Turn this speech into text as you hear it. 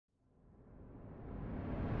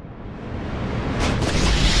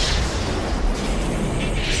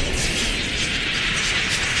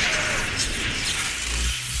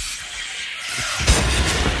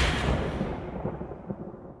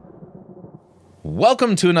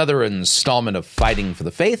Welcome to another installment of Fighting for the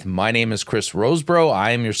Faith. My name is Chris Rosebrough. I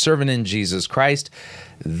am your servant in Jesus Christ.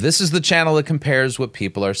 This is the channel that compares what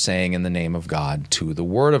people are saying in the name of God to the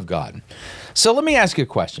Word of God. So let me ask you a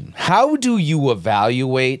question. How do you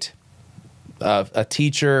evaluate a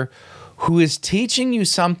teacher who is teaching you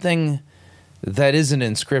something that isn't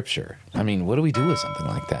in Scripture? I mean, what do we do with something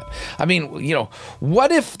like that? I mean,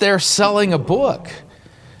 what if they're selling a book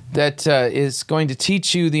that is going to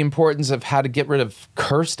teach you the importance of how to get rid of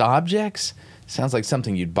cursed objects? Sounds like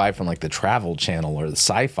something you'd buy from like the Travel Channel or the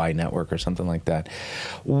Sci-Fi Network or something like that.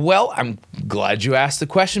 Well, I'm glad you asked the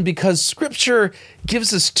question because Scripture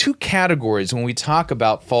gives us two categories when we talk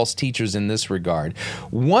about false teachers in this regard.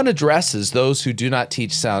 One addresses those who do not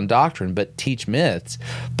teach sound doctrine but teach myths,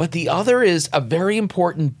 but the other is a very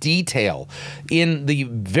important detail in the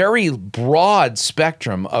very broad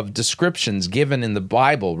spectrum of descriptions given in the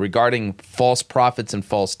Bible regarding false prophets and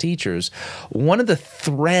false teachers. One of the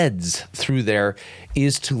threads through there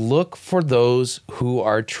is to look for those who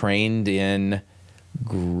are trained in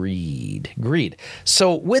greed.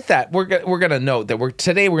 So with that, we're going to note that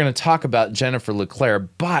today we're going to talk about Jennifer LeClaire,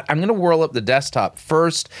 but I'm going to whirl up the desktop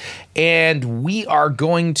first, and we are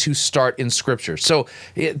going to start in Scripture. So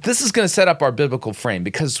this is going to set up our biblical frame,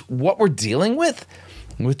 because what we're dealing with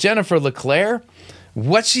Jennifer LeClaire,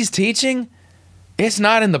 what she's teaching, it's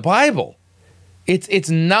not in the Bible. It's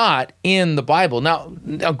not in the Bible. Now,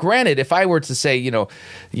 granted, if I were to say,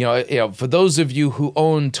 for those of you who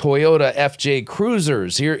own Toyota FJ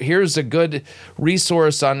Cruisers, here's a good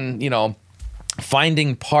resource on,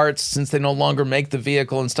 finding parts since they no longer make the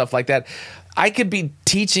vehicle and stuff like that. I could be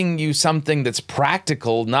teaching you something that's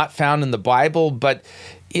practical, not found in the Bible, but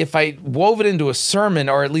if I wove it into a sermon,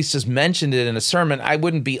 or at least just mentioned it in a sermon, I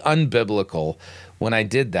wouldn't be unbiblical when I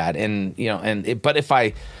did that. But if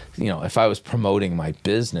I was promoting my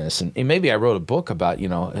business, and maybe I wrote a book about,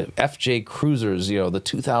 FJ Cruisers, the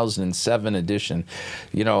 2007 edition,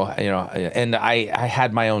 and I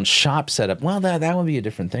had my own shop set up. Well, that would be a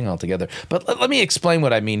different thing altogether. But let me explain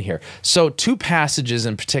what I mean here. So two passages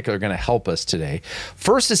in particular are going to help us today.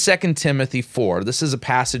 First is 2 Timothy 4. This is a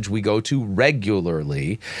passage we go to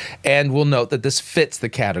regularly, and we'll note that this fits the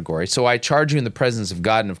category. So I charge you in the presence of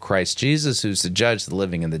God and of Christ Jesus, who's to judge the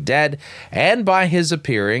living and the dead, and by his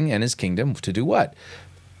appearing and his kingdom to do what?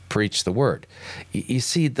 Preach the word. You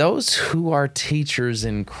see, those who are teachers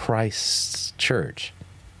in Christ's church,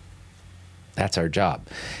 that's our job.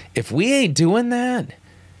 If we ain't doing that,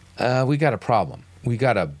 we got a problem. We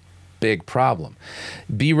got a big problem.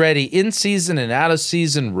 Be ready in season and out of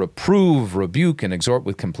season, reprove, rebuke, and exhort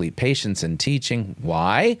with complete patience and teaching.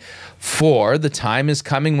 Why? For the time is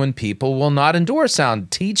coming when people will not endure sound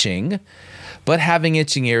teaching, but having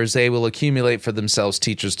itching ears, they will accumulate for themselves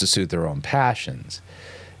teachers to suit their own passions.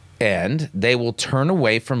 And they will turn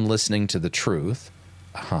away from listening to the truth,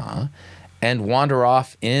 and wander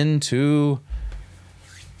off into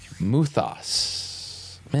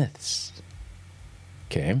myths.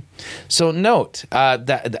 Okay, so note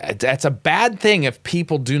that's a bad thing if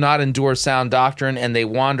people do not endure sound doctrine and they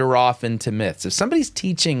wander off into myths. If somebody's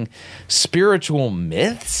teaching spiritual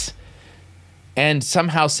myths and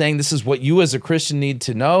somehow saying this is what you as a Christian need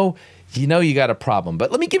to know, you got a problem.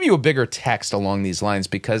 But let me give you a bigger text along these lines,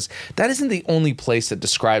 because that isn't the only place that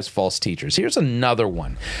describes false teachers. Here's another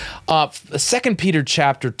one. 2 Peter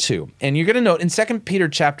chapter 2. And you're going to note in 2 Peter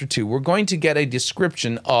chapter 2, we're going to get a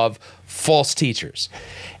description of false teachers.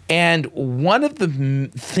 And one of the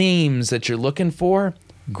themes that you're looking for,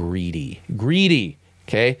 greedy.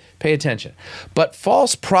 Okay, pay attention. But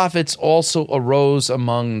false prophets also arose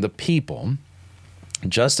among the people,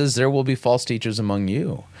 just as there will be false teachers among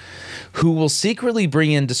you, who will secretly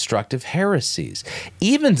bring in destructive heresies,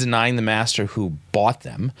 even denying the master who bought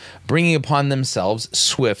them, bringing upon themselves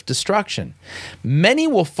swift destruction. Many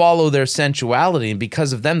will follow their sensuality, and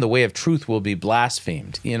because of them, the way of truth will be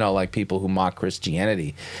blasphemed. Like people who mock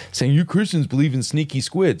Christianity, saying, you Christians believe in sneaky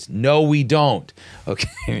squids. No, we don't.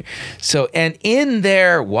 Okay. So, and in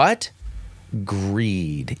their what?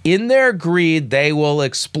 Greed. In their greed, they will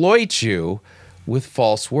exploit you with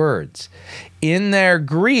false words. In their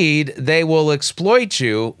greed, they will exploit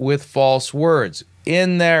you with false words.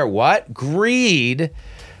 In their what? Greed,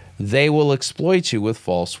 They will exploit you with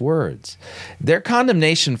false words. Their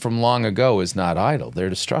condemnation from long ago is not idle. Their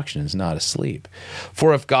destruction is not asleep.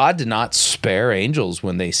 For if God did not spare angels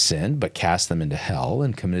when they sinned, but cast them into hell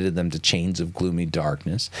and committed them to chains of gloomy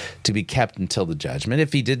darkness to be kept until the judgment,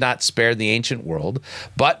 if he did not spare the ancient world,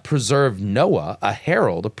 but preserved Noah, a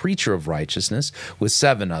herald, a preacher of righteousness, with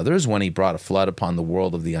 7 others, when he brought a flood upon the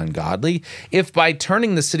world of the ungodly, if by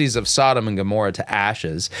turning the cities of Sodom and Gomorrah to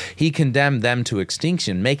ashes, he condemned them to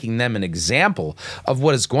extinction, making them an example of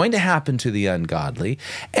what is going to happen to the ungodly,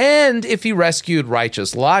 and if he rescued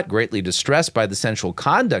righteous Lot, greatly distressed by the sensual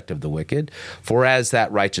conduct of the wicked, for as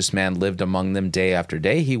that righteous man lived among them day after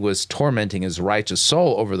day, he was tormenting his righteous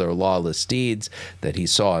soul over their lawless deeds that he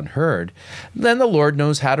saw and heard, then the Lord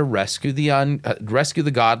knows how to rescue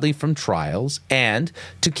the godly from trials and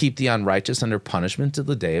to keep the unrighteous under punishment till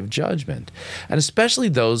the day of judgment, and especially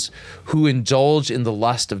those who indulge in the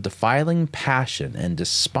lust of defiling passion and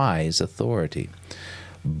despise authority.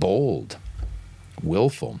 Bold,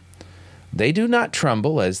 willful, they do not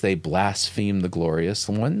tremble as they blaspheme the glorious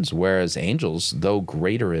ones, whereas angels, though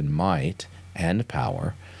greater in might and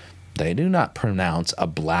power, they do not pronounce a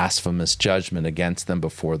blasphemous judgment against them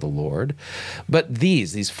before the Lord. But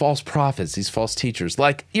these false prophets, these false teachers,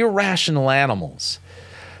 like irrational animals,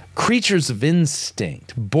 creatures of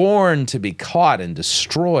instinct, born to be caught and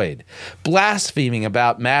destroyed, blaspheming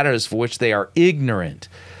about matters for which they are ignorant,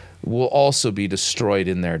 will also be destroyed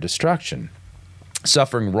in their destruction.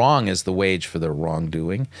 Suffering wrong is the wage for their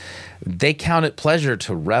wrongdoing. They count it pleasure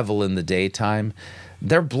to revel in the daytime.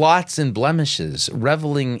 Their blots and blemishes,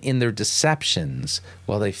 reveling in their deceptions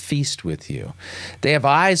while they feast with you. They have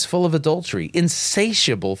eyes full of adultery,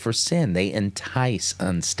 insatiable for sin. They entice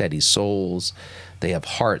unsteady souls. They have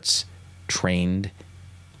hearts trained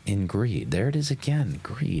in greed. There it is again,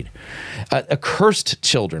 greed. Accursed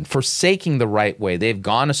children, forsaking the right way. They've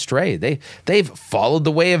gone astray. They've followed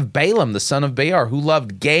the way of Balaam, the son of Beor, who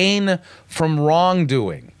loved gain from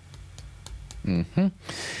wrongdoing.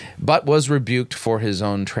 But was rebuked for his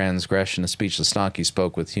own transgression. A speechless donkey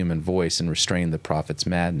spoke with human voice and restrained the prophet's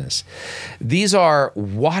madness. These are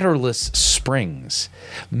waterless springs,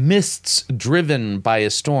 mists driven by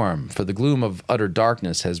a storm, for the gloom of utter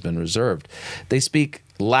darkness has been reserved. They speak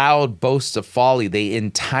loud boasts of folly. They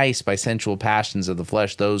entice by sensual passions of the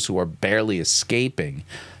flesh those who are barely escaping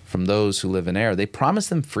from those who live in error. They promise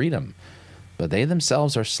them freedom, but they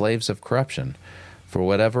themselves are slaves of corruption. For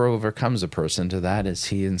whatever overcomes a person, to that is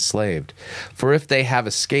he enslaved. For if they have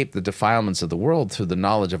escaped the defilements of the world through the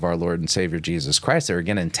knowledge of our Lord and Savior Jesus Christ, they're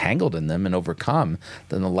again entangled in them and overcome,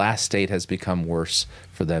 then the last state has become worse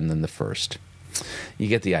for them than the first. You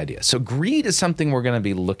get the idea. So greed is something we're going to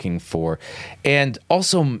be looking for, and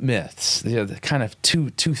also myths. The kind of two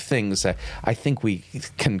things that I think we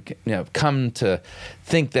can come to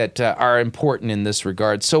think that are important in this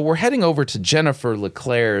regard. So we're heading over to Jennifer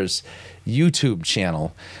LeClaire's YouTube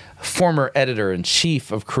channel, former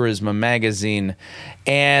editor-in-chief of Charisma Magazine,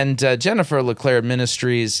 and Jennifer LeClaire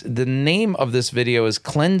Ministries. The name of this video is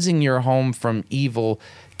Cleansing Your Home from Evil,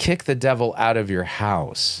 Kick the Devil Out of Your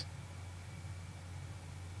House.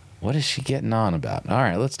 What is she getting on about? All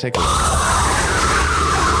right, let's take a look.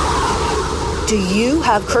 Do you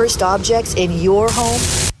have cursed objects in your home?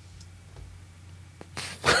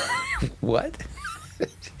 What?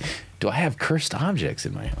 Do I have cursed objects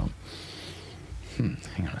in my home?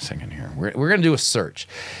 Hang on a second here. We're going to do a search.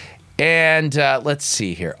 And let's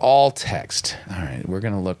see here. All text. All right, we're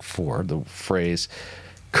going to look for the phrase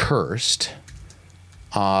cursed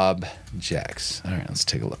objects. All right, let's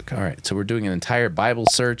take a look. All right, so we're doing an entire Bible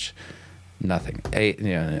search. Nothing.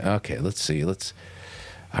 Okay, let's see. All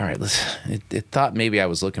right, it thought maybe I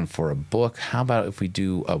was looking for a book. How about if we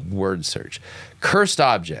do a word search? Cursed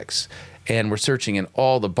objects. And we're searching in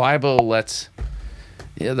all the Bible.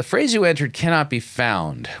 The phrase you entered cannot be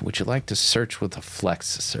found. Would you like to search with a flex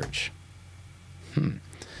search?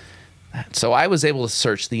 So I was able to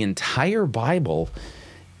search the entire Bible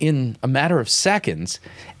in a matter of seconds,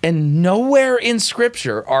 and nowhere in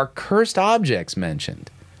Scripture are cursed objects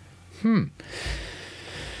mentioned.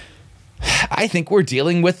 I think we're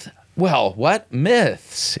dealing with,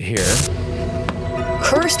 myths here.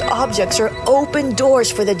 Cursed objects are open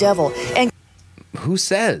doors for the devil and Who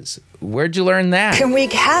says? Where'd you learn that? can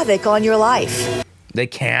wreak havoc on your life. They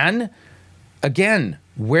can? Again,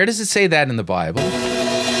 where does it say that in the Bible?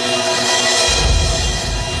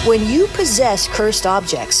 When you possess cursed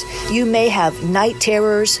objects, you may have night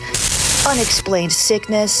terrors, unexplained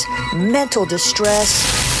sickness, mental distress,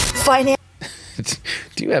 financial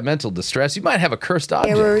Do you have mental distress? You might have a cursed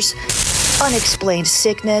object. errors, unexplained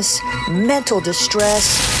sickness, mental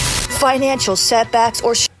distress, financial setbacks,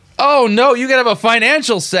 or Oh, no, you could have a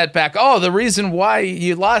financial setback. Oh, the reason why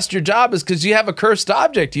you lost your job is because you have a cursed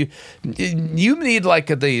object. You need like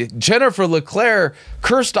the Jennifer LeClaire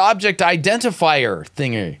cursed object identifier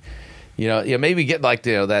thingy. Maybe get like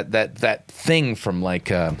that thing from like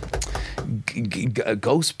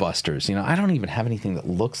Ghostbusters. I don't even have anything that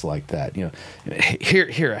looks like that.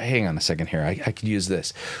 Here, hang on a second here. I could use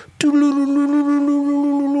this. Oh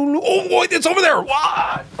boy, it's over there.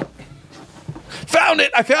 What?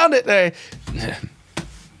 I found it.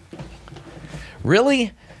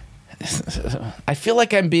 Really? I feel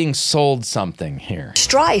like I'm being sold something here.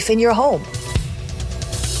 Strife in your home.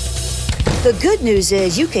 The good news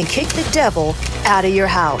is you can kick the devil out of your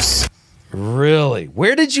house. Really?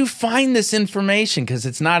 Where did you find this information? Because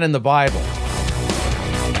it's not in the Bible.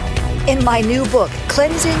 In my new book,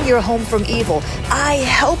 Cleansing Your Home from Evil, I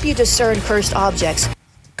help you discern cursed objects.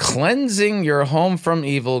 Cleansing your home from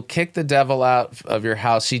evil, kick the devil out of your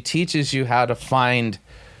house. She teaches you how to find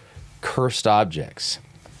cursed objects.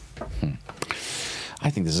 I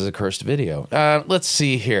think this is a cursed video. Let's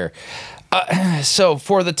see here. So,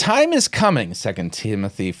 for the time is coming, 2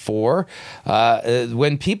 Timothy 4,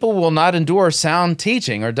 when people will not endure sound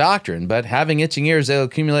teaching or doctrine, but having itching ears, they'll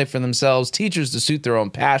accumulate for themselves teachers to suit their own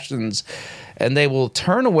passions, and they will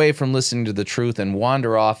turn away from listening to the truth and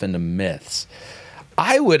wander off into myths.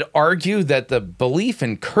 I would argue that the belief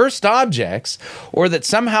in cursed objects, or that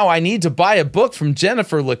somehow I need to buy a book from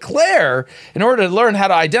Jennifer LeClaire in order to learn how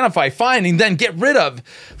to identify, find, and then get rid of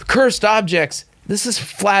cursed objects, this is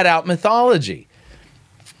flat out mythology.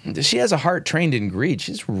 She has a heart trained in greed.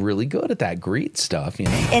 She's really good at that greed stuff,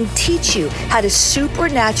 And teach you how to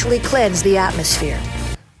supernaturally cleanse the atmosphere.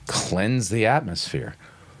 Cleanse the atmosphere.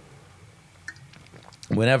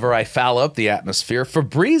 Whenever I foul up the atmosphere,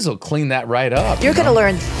 Febreze will clean that right up. You're going to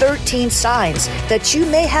learn 13 signs that you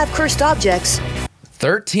may have cursed objects.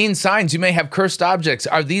 13 signs you may have cursed objects.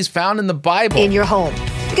 Are these found in the Bible? In your home.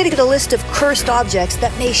 You're going to get a list of cursed objects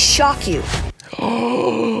that may shock you.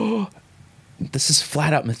 Oh, this is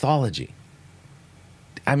flat out mythology.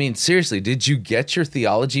 I mean, seriously, did you get your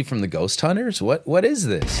theology from the ghost hunters? What is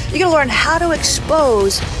this? You're going to learn how to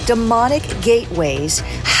expose demonic gateways.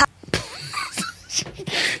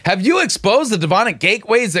 Have you exposed the demonic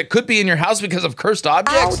gateways that could be in your house because of cursed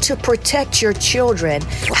objects? How to protect your children,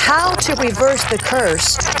 how to reverse the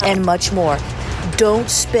curse, and much more. Don't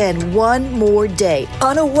spend one more day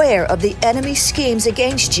unaware of the enemy's schemes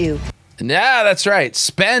against you. Yeah, that's right.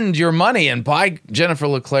 Spend your money and buy Jennifer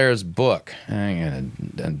LeClaire's book. I'm going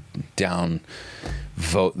to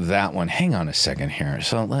downvote that one. Hang on a second here.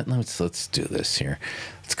 So let's do this here.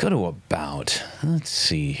 Let's go to about. Let's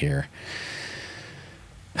see here.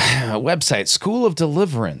 Website, School of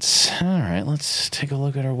Deliverance. All right, let's take a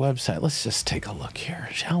look at our website. Let's just take a look here,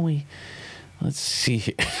 shall we? Let's see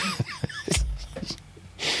here.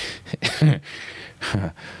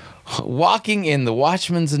 Walking in the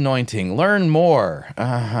Watchman's Anointing. Learn more.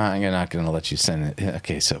 I'm not going to let you send it.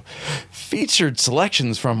 Okay, so featured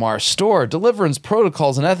selections from our store. Deliverance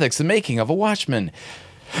Protocols and Ethics. The Making of a Watchman.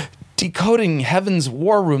 Decoding Heaven's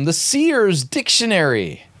War Room. The Seer's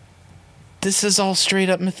Dictionary. This is all straight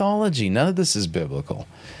up mythology. None of this is biblical.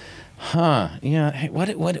 Yeah. Hey, what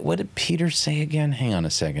did Peter say again? Hang on a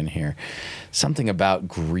second here. Something about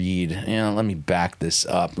greed. Let me back this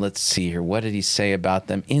up. Let's see here. What did he say about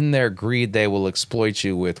them? In their greed, they will exploit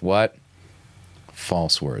you with what?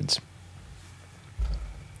 False words.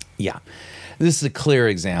 Yeah. This is a clear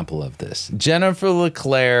example of this. Jennifer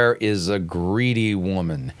LeClaire is a greedy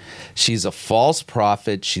woman. She's a false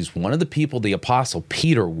prophet. She's one of the people the Apostle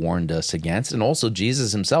Peter warned us against, and also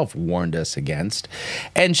Jesus himself warned us against.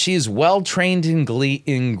 And she's well-trained in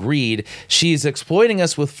greed. She's exploiting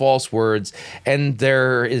us with false words, and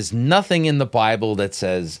there is nothing in the Bible that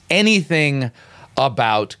says anything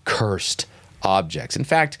about cursed objects. In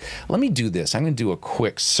fact, let me do this. I'm going to do a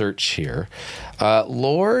quick search here.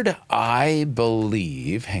 Lord, I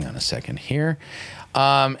believe, hang on a second here.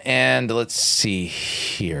 And let's see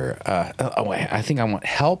here. I think I want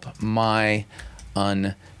help my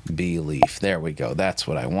unbelief. There we go. That's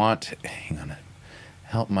what I want. Hang on.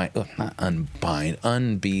 Help my, not unbind,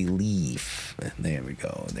 unbelief. There we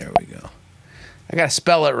go. There we go. I got to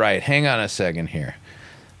spell it right. Hang on a second here.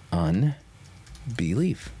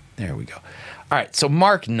 Unbelief. There we go. All right, so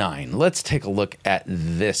Mark 9. Let's take a look at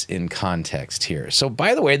this in context here. So,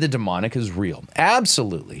 by the way, the demonic is real.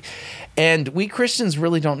 Absolutely. And we Christians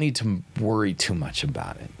really don't need to worry too much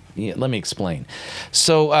about it. Let me explain.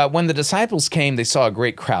 So when the disciples came, they saw a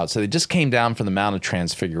great crowd. So they just came down from the Mount of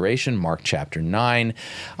Transfiguration, Mark chapter 9.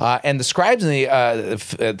 And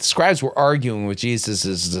the scribes were arguing with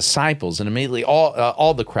Jesus' disciples. And immediately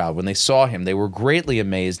all the crowd, when they saw him, they were greatly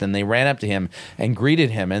amazed. And they ran up to him and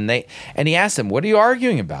greeted him. And he asked them, "What are you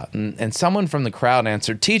arguing about?" And someone from the crowd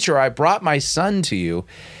answered, "Teacher, I brought my son to you.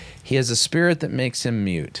 He has a spirit that makes him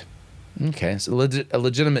mute." Okay, so a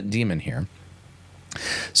legitimate demon here.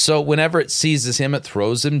 So whenever it seizes him, it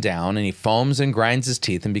throws him down, and he foams and grinds his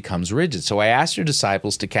teeth and becomes rigid. So I asked your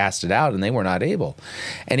disciples to cast it out, and they were not able.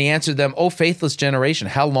 And he answered them, "O faithless generation,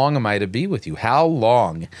 how long am I to be with you? How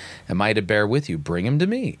long am I to bear with you? Bring him to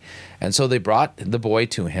me." And so they brought the boy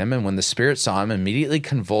to him, and when the spirit saw him, immediately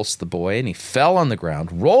convulsed the boy, and he fell on the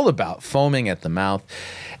ground, rolled about, foaming at the mouth.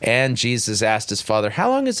 And Jesus asked his father, "How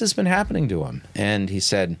long has this been happening to him?" And he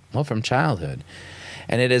said, "Well, from childhood.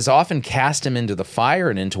 And it has often cast him into the fire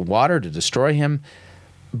and into water to destroy him.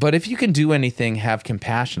 But if you can do anything, have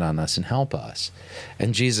compassion on us and help us."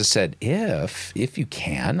 And Jesus said, if you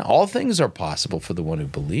can, all things are possible for the one who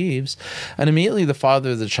believes. And immediately the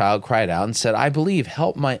father of the child cried out and said, "I believe,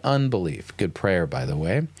 help my unbelief." Good prayer, by the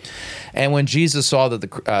way. And when Jesus saw that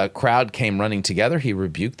the crowd came running together, he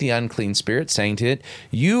rebuked the unclean spirit, saying to it,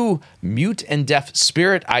 "You mute and deaf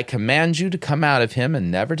spirit, I command you to come out of him and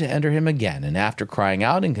never to enter him again." And after crying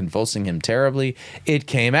out and convulsing him terribly, it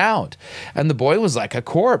came out. And the boy was like a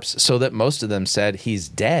corpse, so that most of them said, "He's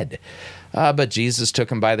dead." But Jesus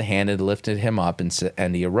took him by the hand and lifted him up,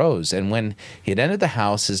 and he arose. And when he had entered the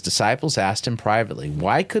house, his disciples asked him privately,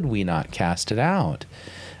 "Why could we not cast it out?"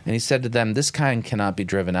 And he said to them, "This kind cannot be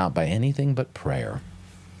driven out by anything but prayer."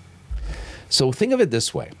 So think of it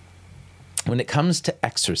this way. When it comes to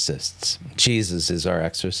exorcists, Jesus is our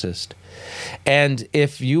exorcist. And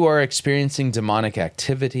if you are experiencing demonic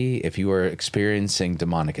activity, if you are experiencing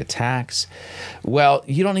demonic attacks, well,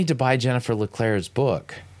 you don't need to buy Jennifer LeClaire's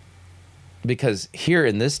book. Because here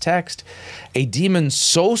in this text, a demon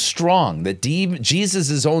so strong that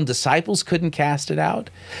Jesus' own disciples couldn't cast it out,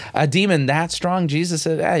 a demon that strong, Jesus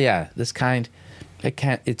said, yeah, this kind,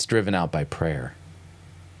 it's driven out by prayer.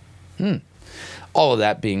 All of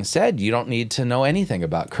that being said, you don't need to know anything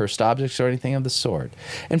about cursed objects or anything of the sort.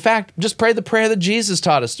 In fact, just pray the prayer that Jesus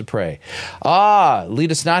taught us to pray.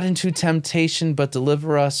 Lead us not into temptation, but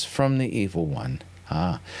deliver us from the evil one.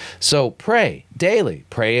 So pray daily.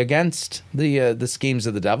 Pray against the schemes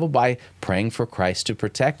of the devil by praying for Christ to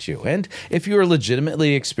protect you. And if you are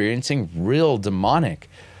legitimately experiencing real demonic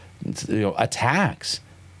attacks,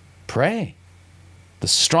 pray. The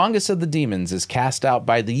strongest of the demons is cast out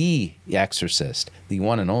by the exorcist, the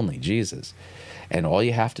one and only Jesus. And all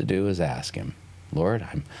you have to do is ask him, "Lord,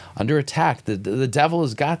 I'm under attack. The devil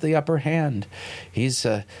has got the upper hand. He's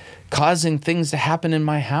causing things to happen in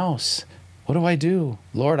my house. What do I do?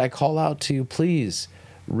 Lord, I call out to you, please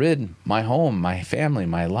rid my home, my family,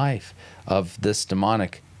 my life of this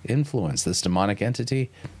demonic influence, this demonic entity."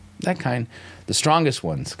 That kind, the strongest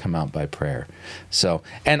ones come out by prayer. So,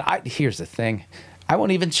 and here's the thing. I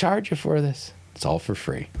won't even charge you for this. It's all for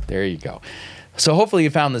free. There you go. So hopefully you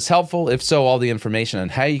found this helpful. If so, all the information on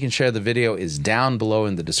how you can share the video is down below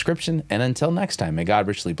in the description. And until next time, may God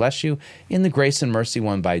richly bless you in the grace and mercy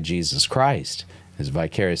won by Jesus Christ, his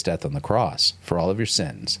vicarious death on the cross for all of your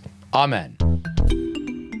sins. Amen.